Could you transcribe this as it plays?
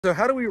So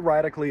how do we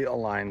radically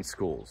align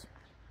schools?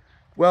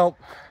 Well,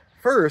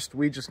 first,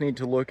 we just need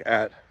to look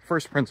at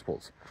first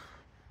principles.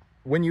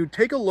 When you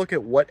take a look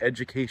at what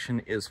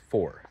education is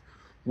for,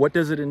 what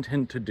does it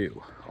intend to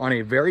do? On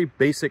a very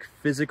basic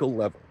physical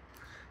level,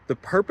 the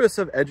purpose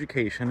of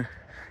education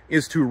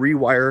is to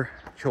rewire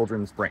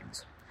children's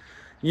brains.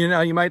 You know,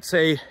 you might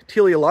say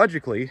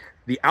teleologically,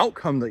 the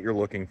outcome that you're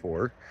looking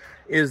for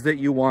is that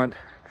you want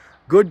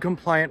good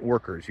compliant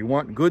workers, you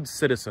want good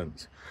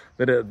citizens,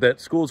 that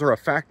schools are a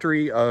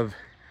factory of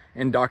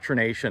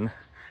indoctrination,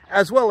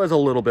 as well as a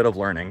little bit of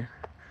learning.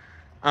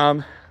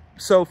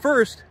 So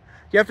first,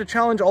 you have to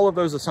challenge all of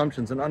those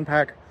assumptions and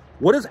unpack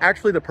what is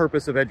actually the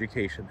purpose of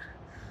education.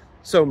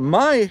 So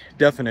my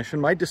definition,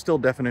 my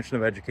distilled definition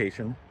of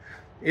education,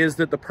 is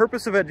that the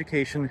purpose of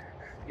education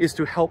is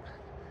to help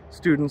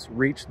students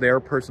reach their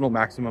personal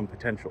maximum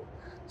potential.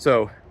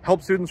 So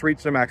help students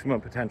reach their maximum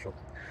potential.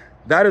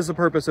 That is the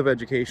purpose of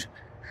education.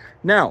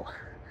 Now,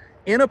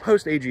 in a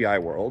post-AGI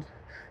world,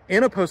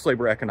 in a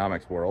post-labor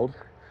economics world,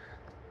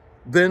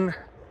 then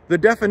the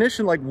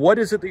definition, like what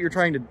is it that you're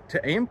trying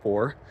to aim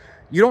for,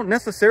 you don't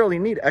necessarily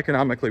need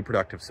economically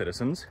productive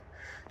citizens.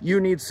 You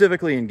need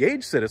civically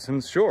engaged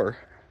citizens, sure,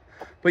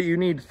 but you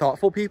need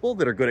thoughtful people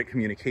that are good at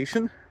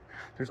communication.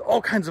 There's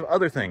all kinds of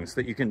other things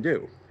that you can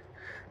do.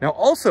 Now,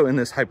 also in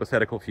this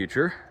hypothetical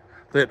future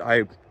that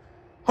I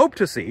hope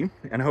to see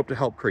and hope to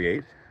help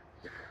create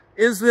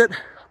is that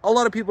a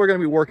lot of people are going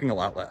to be working a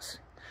lot less.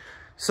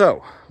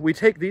 So we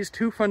take these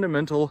two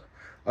fundamental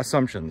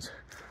assumptions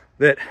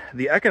that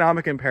the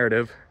economic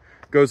imperative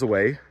goes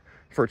away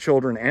for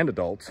children and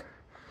adults,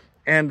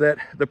 and that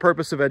the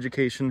purpose of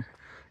education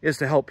is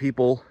to help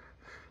people,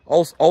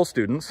 all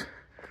students,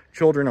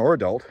 children or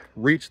adult,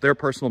 reach their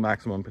personal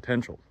maximum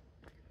potential.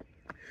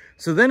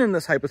 So then in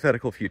this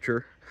hypothetical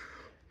future,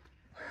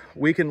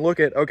 we can look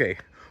at, okay,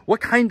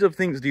 what kinds of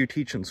things do you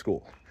teach in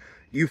school?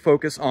 You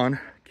focus on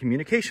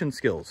communication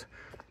skills,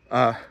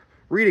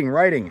 reading,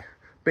 writing,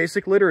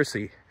 basic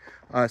literacy,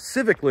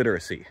 civic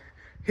literacy,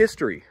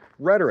 history,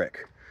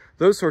 rhetoric,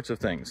 those sorts of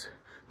things,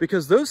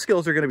 because those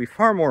skills are going to be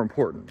far more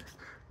important.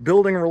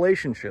 Building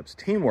relationships,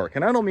 teamwork,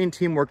 and I don't mean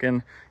teamwork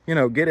in,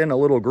 get in a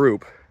little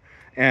group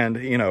and,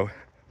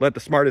 let the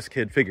smartest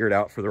kid figure it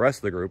out for the rest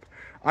of the group.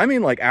 I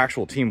mean like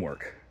actual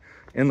teamwork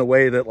in the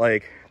way that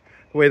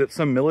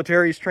some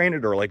militaries train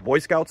it, or like Boy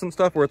Scouts and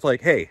stuff, where it's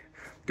like, hey,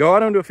 go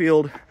out onto a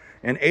field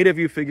and 8 of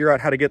you figure out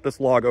how to get this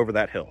log over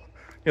that hill,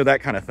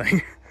 that kind of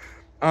thing.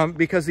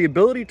 Because the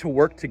ability to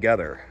work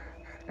together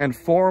and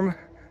form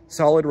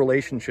solid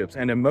relationships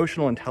and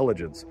emotional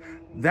intelligence,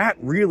 that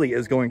really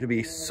is going to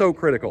be so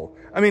critical.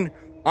 I mean,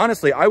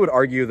 honestly, I would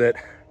argue that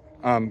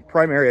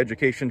primary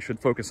education should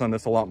focus on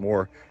this a lot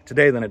more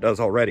today than it does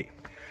already.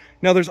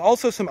 Now, there's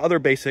also some other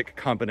basic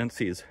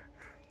competencies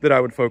that I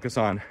would focus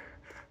on.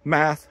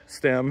 Math,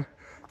 STEM,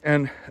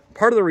 and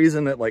part of the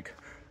reason that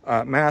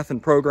math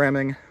and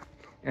programming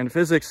and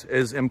physics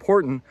is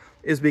important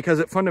is because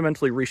it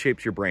fundamentally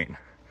reshapes your brain.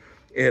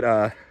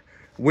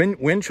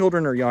 When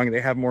children are young,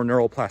 they have more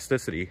neural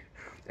plasticity,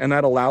 and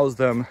that allows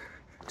them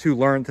to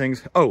learn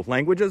things. Oh,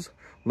 languages,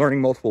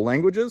 learning multiple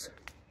languages.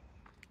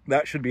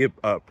 That should be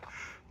a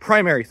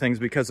primary things,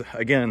 because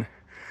again,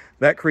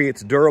 that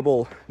creates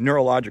durable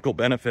neurological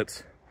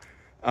benefits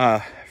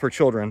for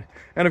children.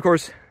 And of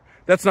course,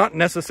 that's not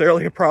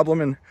necessarily a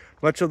problem in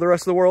much of the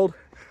rest of the world,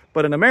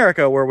 but in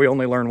America, where we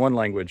only learn one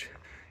language,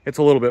 it's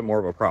a little bit more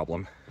of a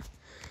problem.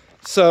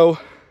 So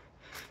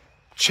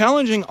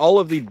challenging all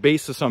of the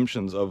base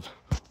assumptions of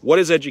what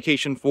is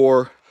education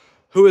for,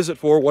 who is it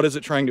for, what is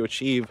it trying to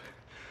achieve,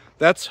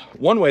 that's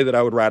one way that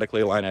I would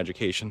radically align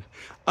education.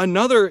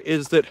 Another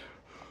is that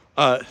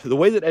the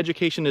way that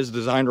education is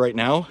designed right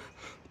now,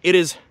 it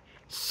is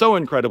so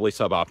incredibly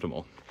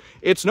suboptimal.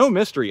 It's no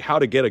mystery how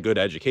to get a good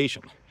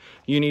education.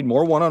 You need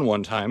more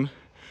one-on-one time.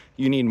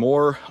 You need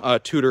more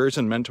tutors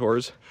and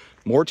mentors,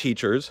 more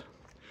teachers.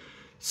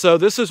 So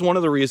this is one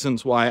of the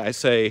reasons why I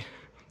say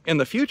in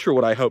the future,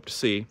 what I hope to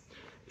see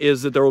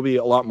is that there will be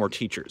a lot more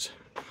teachers.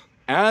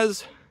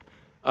 As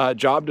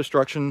job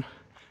destruction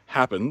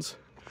happens,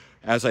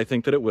 as I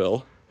think that it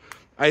will,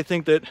 I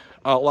think that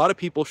a lot of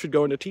people should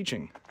go into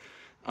teaching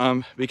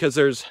because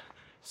there's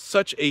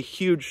such a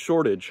huge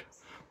shortage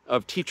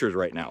of teachers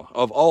right now,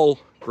 of all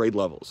grade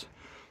levels.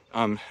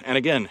 And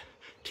again,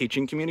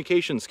 teaching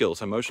communication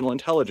skills, emotional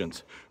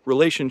intelligence,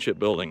 relationship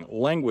building,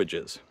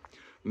 languages,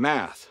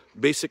 math,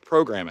 basic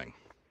programming,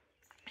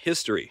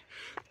 history,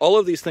 all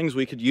of these things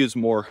we could use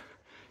more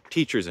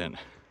teachers in.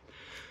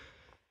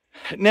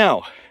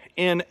 Now,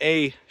 in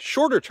a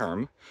shorter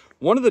term,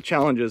 one of the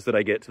challenges that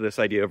I get to this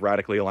idea of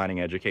radically aligning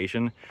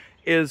education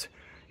is,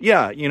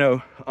 yeah,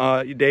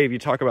 Dave, you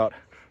talk about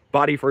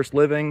body first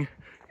living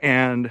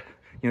and,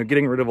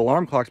 getting rid of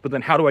alarm clocks, but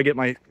then how do I get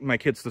my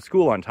kids to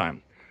school on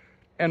time?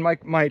 And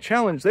my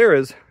challenge there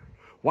is,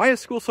 why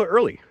is school so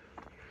early?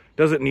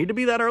 Does it need to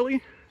be that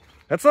early?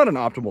 That's not an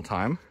optimal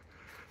time.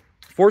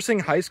 Forcing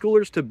high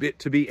schoolers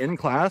to be in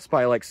class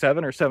by like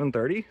 7 or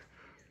 7:30,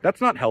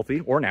 that's not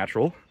healthy or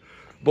natural.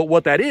 But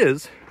what that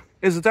is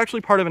it's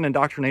actually part of an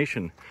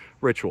indoctrination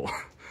ritual.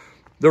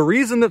 The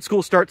reason that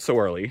school starts so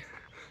early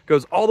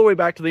goes all the way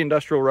back to the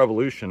Industrial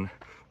Revolution,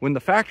 when the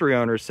factory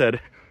owners said,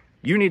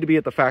 you need to be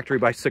at the factory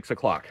by 6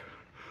 o'clock.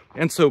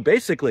 And so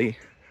basically,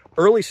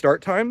 early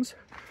start times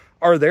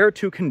are there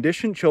to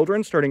condition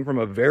children starting from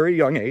a very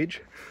young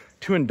age,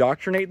 to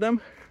indoctrinate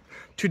them,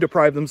 to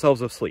deprive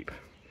themselves of sleep,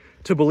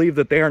 to believe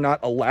that they are not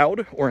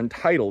allowed or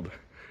entitled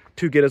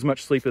to get as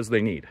much sleep as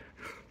they need.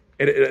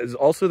 It is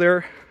also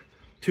there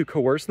to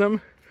coerce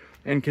them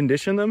and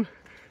condition them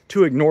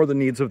to ignore the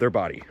needs of their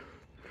body.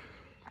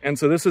 And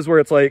so this is where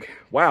it's like,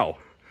 wow,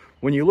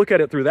 when you look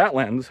at it through that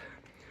lens,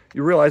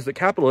 you realize that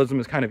capitalism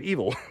is kind of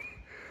evil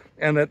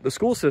and that the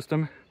school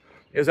system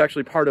is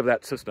actually part of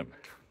that system.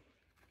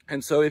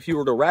 And so if you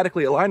were to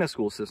radically align a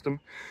school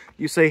system,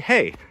 you say,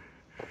 hey,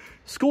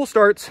 school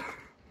starts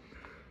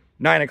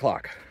 9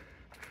 o'clock.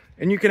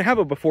 And you can have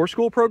a before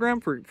school program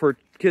for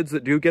kids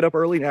that do get up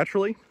early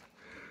naturally.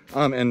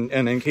 And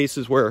in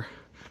cases where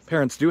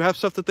parents do have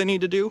stuff that they need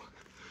to do.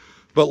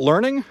 But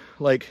learning,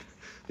 like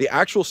the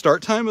actual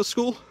start time of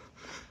school,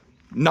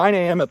 9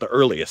 a.m. at the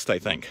earliest, I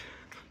think.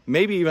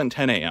 Maybe even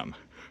 10 a.m.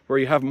 where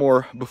you have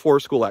more before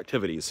school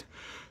activities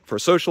for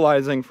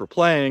socializing, for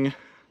playing,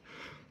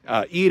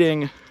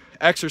 eating,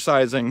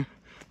 exercising,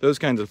 those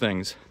kinds of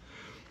things.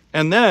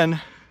 And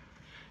then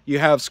you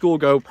have school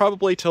go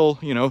probably till,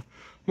 you know,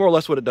 more or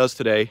less what it does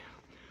today,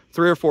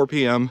 3 or 4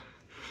 p.m.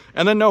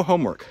 and then no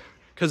homework.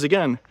 Because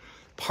again,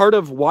 part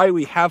of why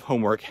we have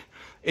homework,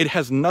 it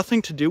has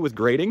nothing to do with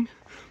grading.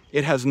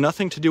 It has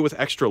nothing to do with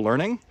extra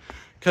learning,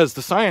 because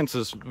the science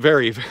is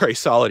very, very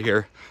solid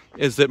here,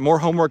 is that more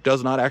homework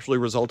does not actually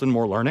result in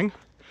more learning.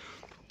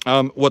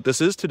 What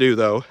this is to do,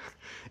 though,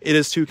 it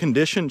is to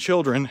condition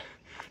children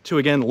to,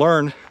 again,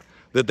 learn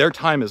that their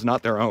time is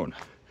not their own,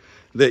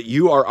 that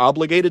you are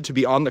obligated to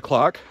be on the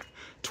clock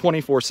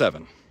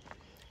 24/7.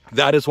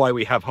 That is why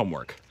we have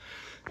homework.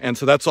 And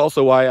so that's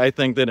also why I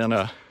think that in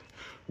a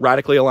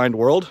radically aligned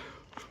world,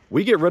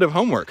 we get rid of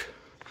homework.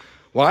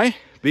 Why?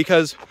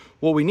 Because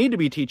what we need to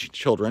be teaching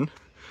children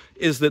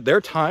is that their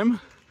time,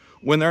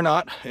 when they're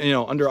not, you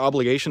know, under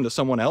obligation to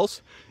someone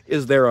else,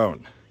 is their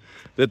own.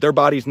 That their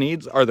body's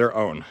needs are their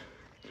own.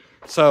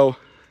 So,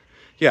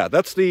 yeah,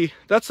 that's the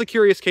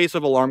curious case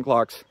of alarm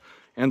clocks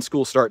and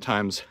school start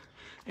times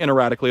in a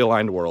radically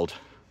aligned world.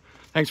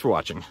 Thanks for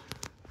watching.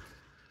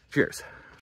 Cheers.